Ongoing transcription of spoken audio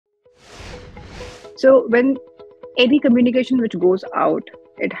So when any communication which goes out,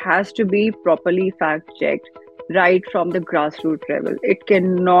 it has to be properly fact checked right from the grassroots level. It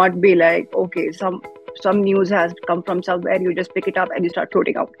cannot be like, okay, some news has come from somewhere, you just pick it up and you start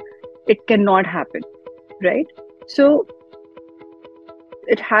floating out. It cannot happen, right? So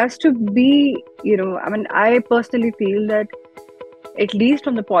it has to be, I mean, I personally feel that at least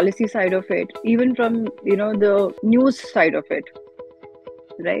from the policy side of it, even from, the news side of it,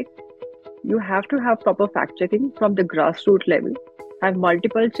 right? You have to have proper fact checking from the grassroots level, have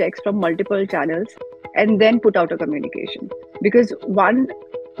multiple checks from multiple channels, and then put out a communication. Because one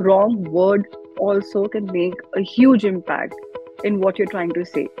wrong word also can make a huge impact in what you're trying to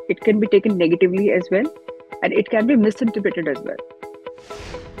say. It can be taken negatively as well, and it can be misinterpreted as well.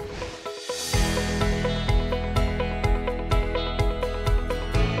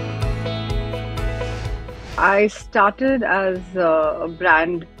 I started as a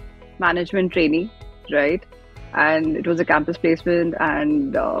brand management trainee, right? And it was a campus placement,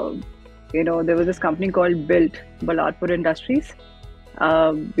 and there was this company called Built Balladpur Industries.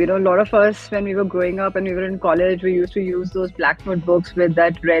 A lot of us, when we were growing up and we were in college, we used to use those black notebooks with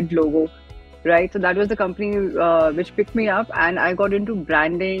that red logo, right? So that was the company which picked me up, and I got into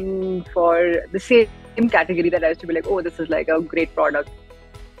branding for the same category that I used to be like, oh, this is like a great product.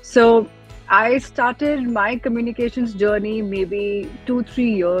 So I started my communications journey maybe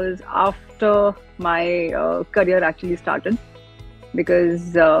 2-3 years after my career actually started,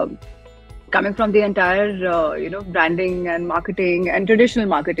 because coming from the entire branding and marketing and traditional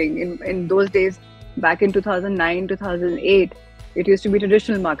marketing in those days, back in 2009 2008, it used to be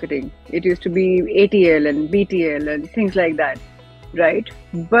traditional marketing. It used to be ATL and BTL and things like that, right?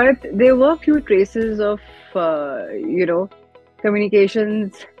 But there were few traces of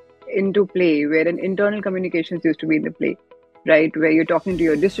communications into play, wherein internal communications used to be in the play, right? Where you're talking to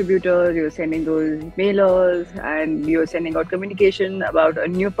your distributors, you're sending those mailers, and you're sending out communication about a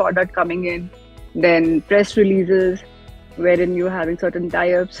new product coming in, then press releases, wherein you're having certain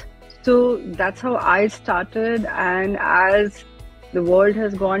tie-ups. So that's how I started. And as the world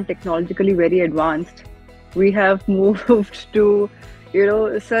has gone technologically very advanced, we have moved to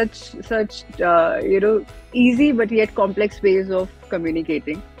such easy but yet complex ways of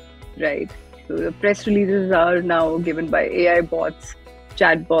communicating, right? So the press releases are now given by AI bots,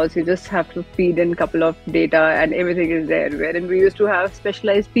 chat bots. You just have to feed in a couple of data and everything is there. Wherein we used to have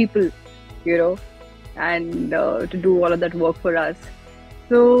specialized people, and to do all of that work for us.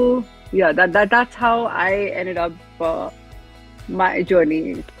 So yeah, that's how I ended up my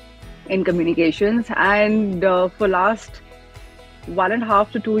journey in communications. And for last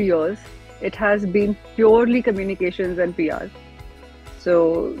 1.5 to 2 years, it has been purely communications and PR.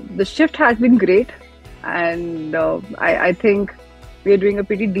 So the shift has been great, and I think we are doing a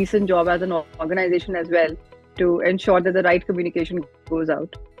pretty decent job as an organization as well to ensure that the right communication goes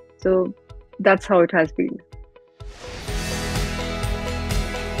out. So that's how it has been.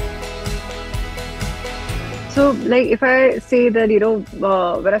 So, like, if I say that,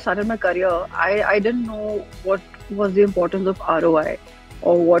 when I started my career, I didn't know what was the importance of ROI,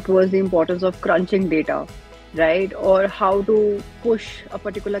 or what was the importance of crunching data, right? Or how to push a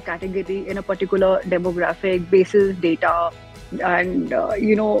particular category in a particular demographic basis data, and,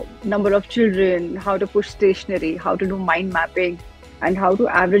 number of children, how to push stationery, how to do mind mapping, and how to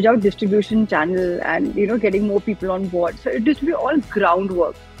average out distribution channel, and, getting more people on board. So it used to be all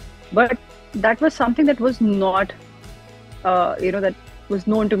groundwork. But that was something that was not, that was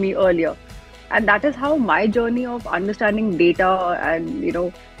known to me earlier. And that is how my journey of understanding data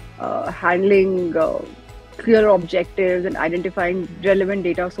and, handling clear objectives and identifying relevant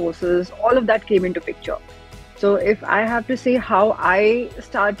data sources, all of that came into picture. So if I have to say how I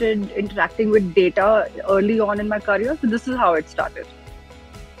started interacting with data early on in my career, so this is how it started.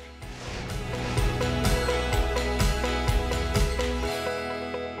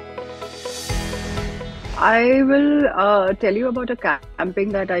 I will tell you about a campaign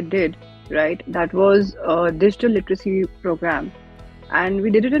that I did, right? That was a digital literacy program, and we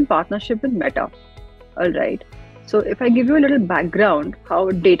did it in partnership with Meta. All right. So if I give you a little background, how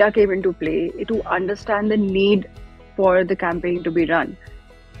data came into play to understand the need for the campaign to be run.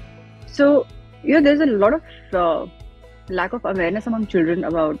 So, there's a lot of lack of awareness among children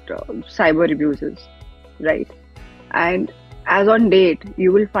about cyber abuses, right? And as on date,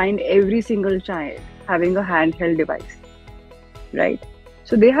 you will find every single child having a handheld device, right?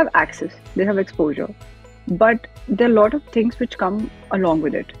 So they have access, they have exposure, but there are a lot of things which come along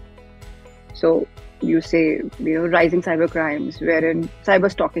with it. So you say, rising cyber crimes, wherein cyber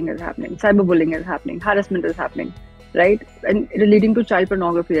stalking is happening, cyberbullying is happening, harassment is happening. right? And it is leading to child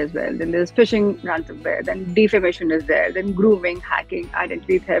pornography as well. Then there's phishing, ransomware, then defamation is there, then grooming, hacking,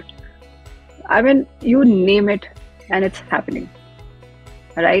 identity theft. I mean, you name it, and it's happening,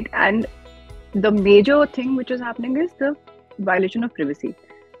 right? And the major thing which is happening is the violation of privacy,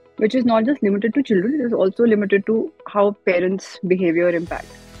 which is not just limited to children, it is also limited to how parents' behavior impact.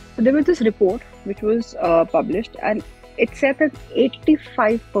 So there was this report which was published, and it said that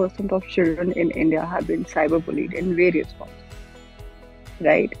 85% of children in India have been cyberbullied in various forms,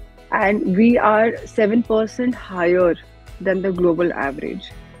 right? And we are 7% higher than the global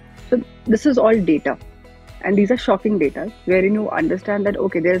average. So this is all data, and these are shocking data wherein you understand that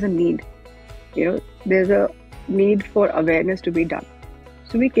okay, there's a need, there's a need for awareness to be done.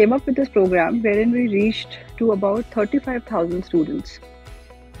 So we came up with this program wherein we reached to about 35,000 students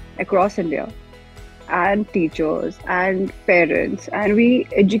across India, and teachers and parents, and we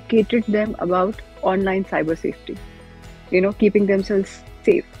educated them about online cyber safety, keeping themselves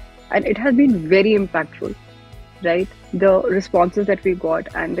safe. And it has been very impactful, right? The responses that we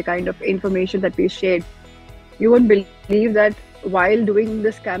got and the kind of information that we shared. You won't believe that while doing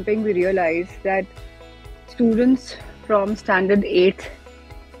this campaign, we realized that students from standard 8th,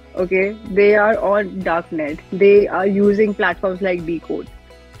 okay, they are on darknet, they are using platforms like Decode.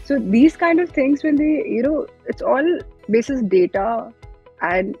 So these kind of things, when they, it's all basis data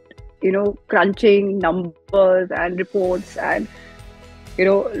and, crunching numbers and reports, and, a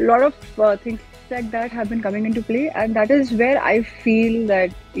lot of things like that have been coming into play. And that is where I feel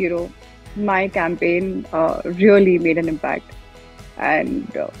that, my campaign really made an impact.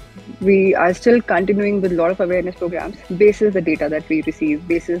 And we are still continuing with a lot of awareness programs, basis the data that we receive,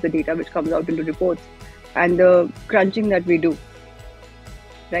 basis the data which comes out into reports, and the crunching that we do.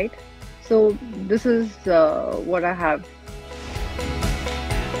 Right? So this is what I have.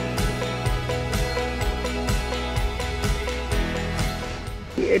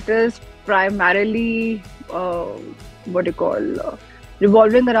 It is primarily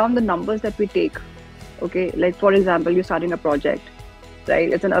revolving around the numbers that we take. Okay, like for example, you're starting a project,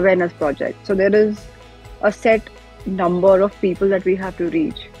 right? It's an awareness project. So there is a set number of people that we have to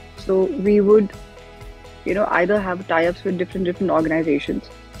reach. So we would, either have tie-ups with different organizations,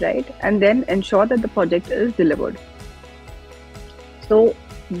 right? And then ensure that the project is delivered. So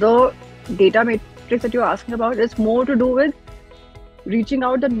the data matrix that you're asking about is more to do with reaching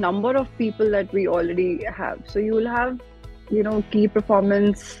out the number of people that we already have. So you will have, key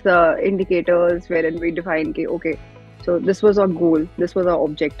performance indicators wherein we define, okay, so this was our goal, this was our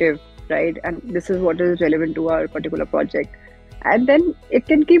objective, right? And this is what is relevant to our particular project. And then it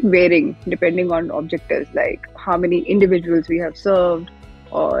can keep varying depending on objectives, like how many individuals we have served,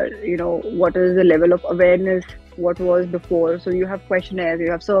 or what is the level of awareness, what was before. So you have questionnaires, you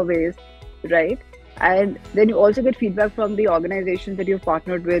have surveys, right? And then you also get feedback from the organizations that you've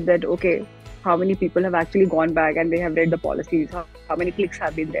partnered with, that okay, how many people have actually gone back and they have read the policies, how many clicks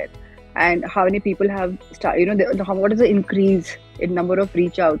have been there, and how many people have what is the increase in number of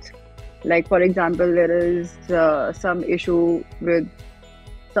reach outs. Like for example, there is some issue with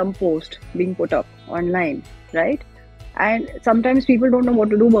some post being put up online, right? And sometimes people don't know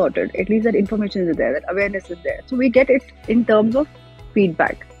what to do about it. At least that information is there, that awareness is there. So we get it in terms of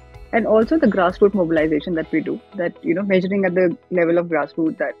feedback. And also the grassroots mobilization that we do, that, measuring at the level of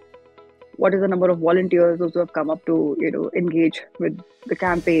grassroots, that what is the number of volunteers, those who have come up to, engage with the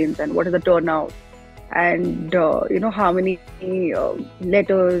campaigns, and what is the turnout, and, how many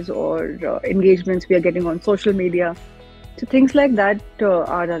letters or engagements we are getting on social media. So things like that are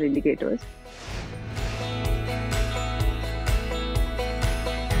our indicators.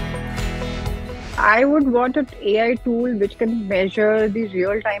 I would want an AI tool which can measure the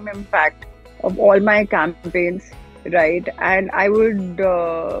real-time impact of all my campaigns, right? And I would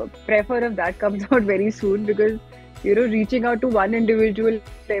prefer if that comes out very soon, because reaching out to one individual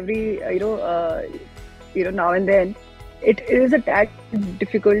every now and then, it is a tad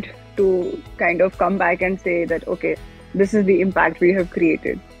difficult to kind of come back and say that okay, this is the impact we have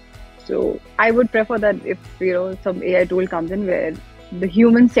created. So I would prefer that if some AI tool comes in where the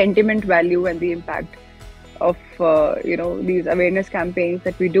human sentiment value and the impact of these awareness campaigns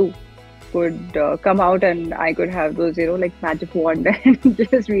that we do could come out, and I could have those like magic wand and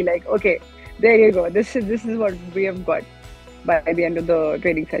just be like, okay, there you go, this is what we have got by the end of the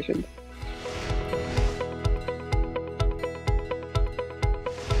training sessions.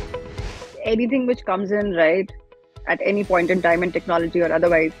 Anything which comes in, right, at any point in time in technology or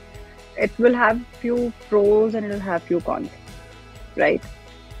otherwise, it will have few pros and it will have few cons, right?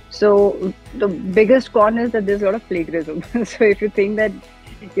 So the biggest con is that there's a lot of plagiarism. So if you think that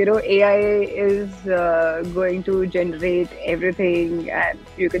AI is going to generate everything and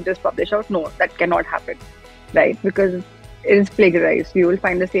you can just publish out. No, that cannot happen, right? Because it is plagiarized. You will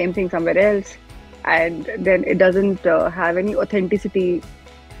find the same thing somewhere else, and then it doesn't have any authenticity,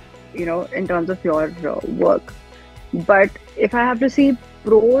 in terms of your work. But if I have to see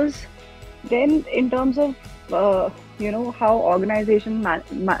pros, then in terms of how organization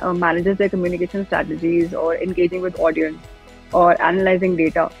manages their communication strategies or engaging with audience or analyzing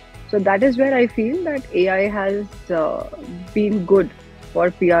data, so that is where I feel that AI has been good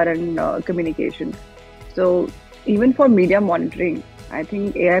for PR and communication. So even for media monitoring, I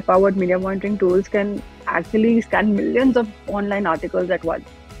think AI powered media monitoring tools can actually scan millions of online articles at once,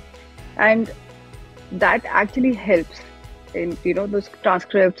 and that actually helps in those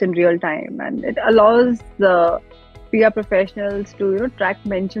transcripts in real time, and it allows the PR professionals to track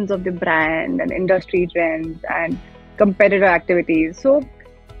mentions of the brand and industry trends and competitor activities. So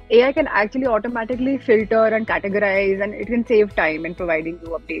AI can actually automatically filter and categorize, and it can save time in providing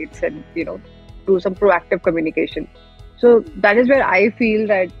you updates and do some proactive communication. So that is where I feel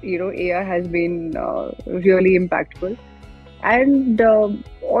that AI has been really impactful. And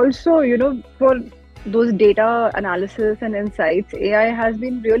also, for those data analysis and insights, AI has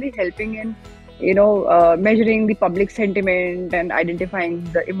been really helping in, measuring the public sentiment and identifying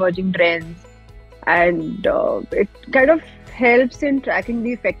the emerging trends. And it kind of helps in tracking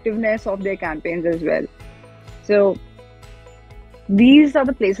the effectiveness of their campaigns as well. So these are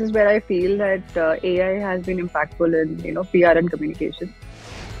the places where I feel that AI has been impactful in, PR and communication.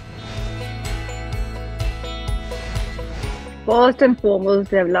 First and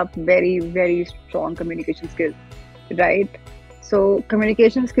foremost, develop very, very strong communication skills, right? So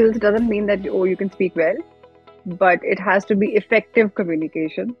communication skills doesn't mean that, oh, you can speak well, but it has to be effective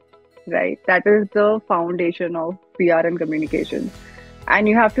communication, right? That is the foundation of PR and communication. And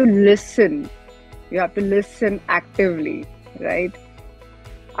you have to listen. You have to listen actively, right?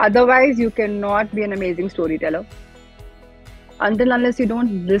 Otherwise, you cannot be an amazing storyteller. Until unless you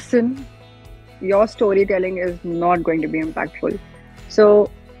don't listen, your storytelling is not going to be impactful.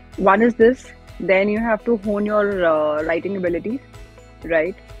 So, one is this. Then you have to hone your writing abilities,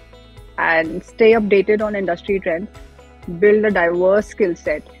 right? And stay updated on industry trends. Build a diverse skill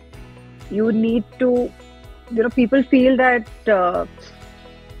set. You need to, people feel that PR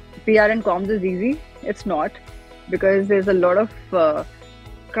and comms is easy. It's not, because there's a lot of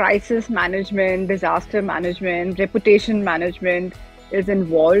crisis management, disaster management, reputation management is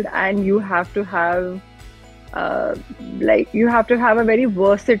involved, and you have to have a very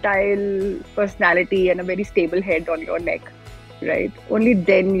versatile personality and a very stable head on your neck, right? Only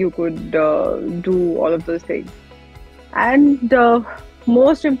then you could do all of those things. And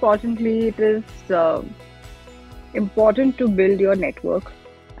most importantly, it is important to build your network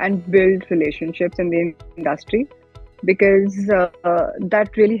and build relationships in the industry, because that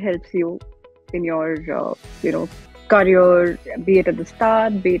really helps you in your career, be it at the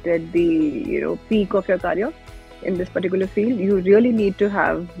start, be it at the peak of your career in this particular field. You really need to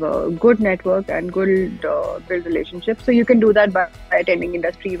have good network and good build relationships. So you can do that by attending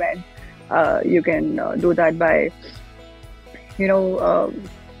industry events. You can do that by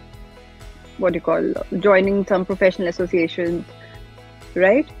joining some professional associations,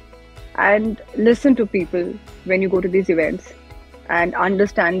 right? And listen to people when you go to these events and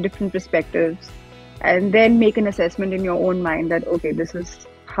understand different perspectives, and then make an assessment in your own mind that, okay, this is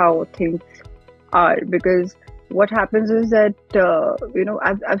how things are. Because what happens is that,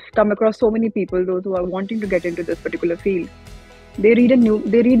 I've come across so many people, those who are wanting to get into this particular field. They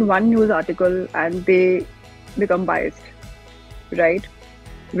read one news article and they become biased, right?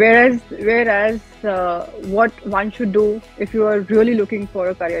 Whereas what one should do if you are really looking for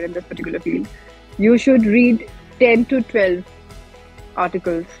a career in this particular field, you should read 10 to 12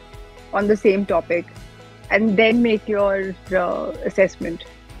 articles on the same topic and then make your assessment,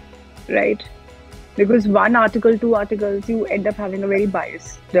 right? Because one article, two articles, you end up having a very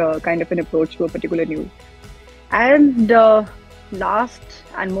biased kind of an approach to a particular news. And last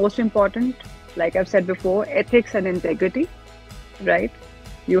and most important, like I've said before, ethics and integrity, right?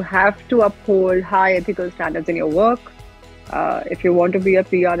 You have to uphold high ethical standards in your work. If you want to be a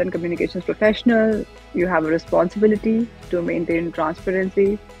PR and communications professional, you have a responsibility to maintain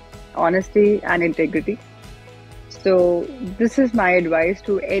transparency, honesty, and integrity. So this is my advice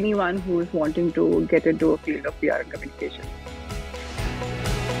to anyone who is wanting to get into a field of PR and communication.